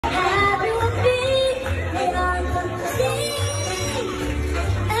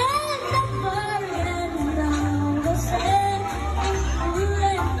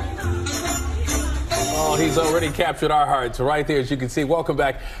He's already captured our hearts right there, as you can see. Welcome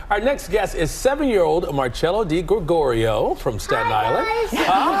back. Our next guest is 7-year-old Marcello DiGregorio from Staten Island.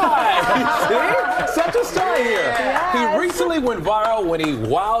 Hi. See? Such a star here. Yes. He recently went viral when he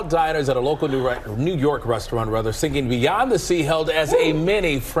wowed diners at a local New York restaurant, singing Beyond the Sea, held as a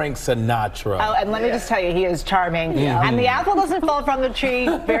mini Frank Sinatra. Oh, and let me just tell you, he is charming. Yeah. And the apple doesn't fall from the tree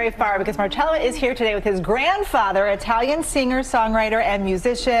very far, because Marcello is here today with his grandfather, Italian singer, songwriter, and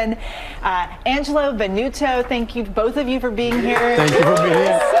musician, Angelo, Venuto. Thank you, both of you, for being here. Thank you for being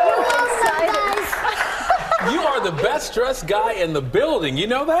here. So excited. You are the best dressed guy in the building. You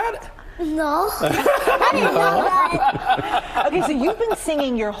know that? No. I didn't know that. Okay, so you've been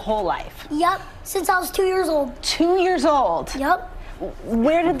singing your whole life? Yep, since I was 2 years old. 2 years old? Yep.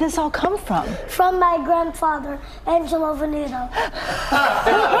 Where did this all come from? From my grandfather, Angelo Venuto.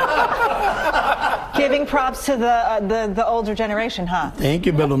 Giving props to the older generation, huh? Thank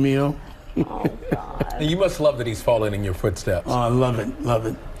you, Bello Mio. Oh, God. You must love that he's following in your footsteps. Oh, I love it, love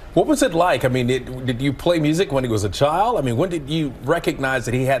it. What was it like? I mean, did you play music when he was a child? I mean, when did you recognize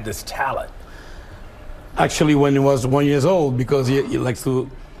that he had this talent? Actually, when he was 1 year old, because he likes to,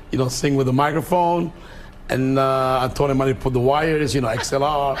 sing with a microphone. And I told him I to put the wires,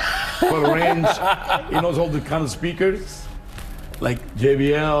 XLR, for a range. He knows all the kind of speakers, like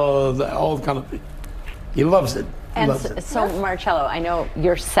JBL, all kind of. He loves it. And so, Marcello, I know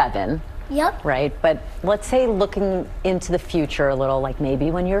you're 7. Yep. Right, but let's say looking into the future a little, like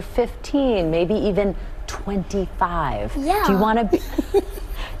maybe when you're 15, maybe even 25. Yeah. Do you want to be?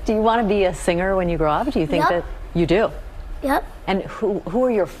 Do you want to be a singer when you grow up? Do you think that you do? Yep. And who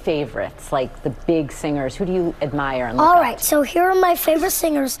are your favorites, like the big singers? Who do you admire and look up All right, so here are my favorite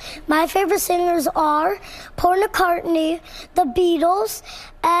singers. My favorite singers are Paul McCartney, the Beatles,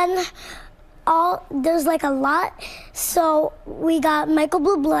 and there's like a lot. So we got Michael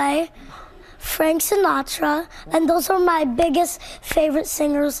Bublé, Frank Sinatra, and those are my biggest favorite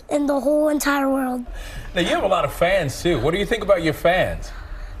singers in the whole entire world. Now, you have a lot of fans, too. What do you think about your fans?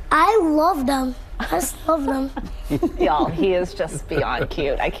 I love them. I just love them. Y'all, he is just beyond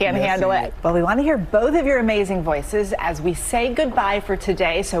cute. I can't handle it. Well, we want to hear both of your amazing voices as we say goodbye for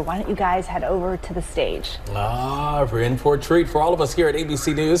today. So why don't you guys head over to the stage? We're in for a treat for all of us here at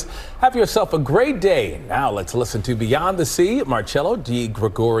ABC News. Have yourself a great day. Now let's listen to Beyond the Sea, Marcello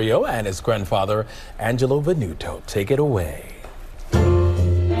DiGregorio and his grandfather, Angelo Venuto. Take it away.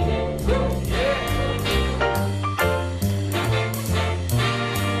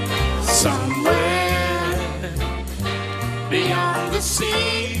 Beyond the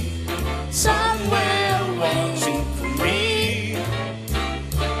sea, somewhere watching for me,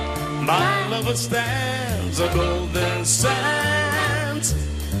 my lover stands on golden sands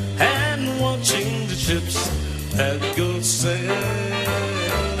and watching the ships that go sailing.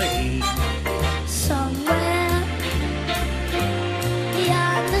 Somewhere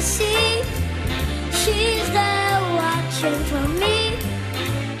beyond the sea, she's there watching for me.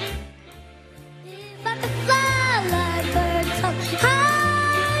 If I could fly like birds up high,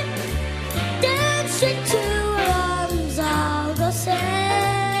 dancing to her arms, I'll go sailing.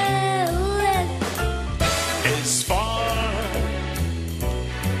 It's far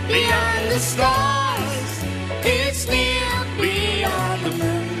beyond the stars, it's near beyond the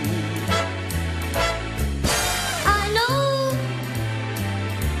moon. I know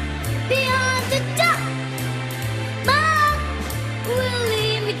beyond the dark, Mom will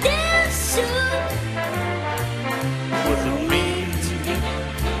lead me there soon. With a meet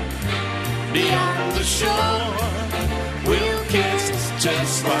beyond the shore, we'll kiss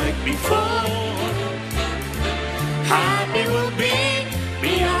just like before. Happy we'll be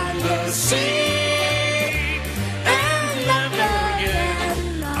beyond the sea, and never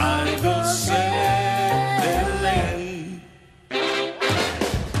again I'll go sailing.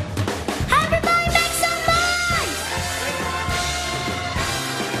 Everybody make some noise!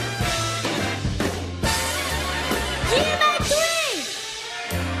 GMA3!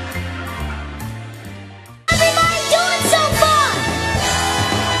 Everybody do it so far!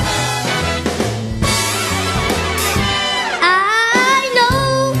 I know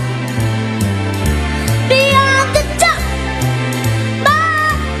beyond the top,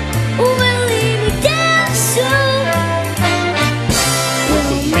 Mom will lead me down soon.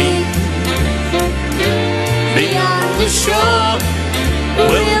 We'll meet beyond the shore,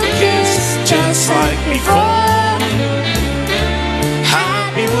 we'll kiss just like before.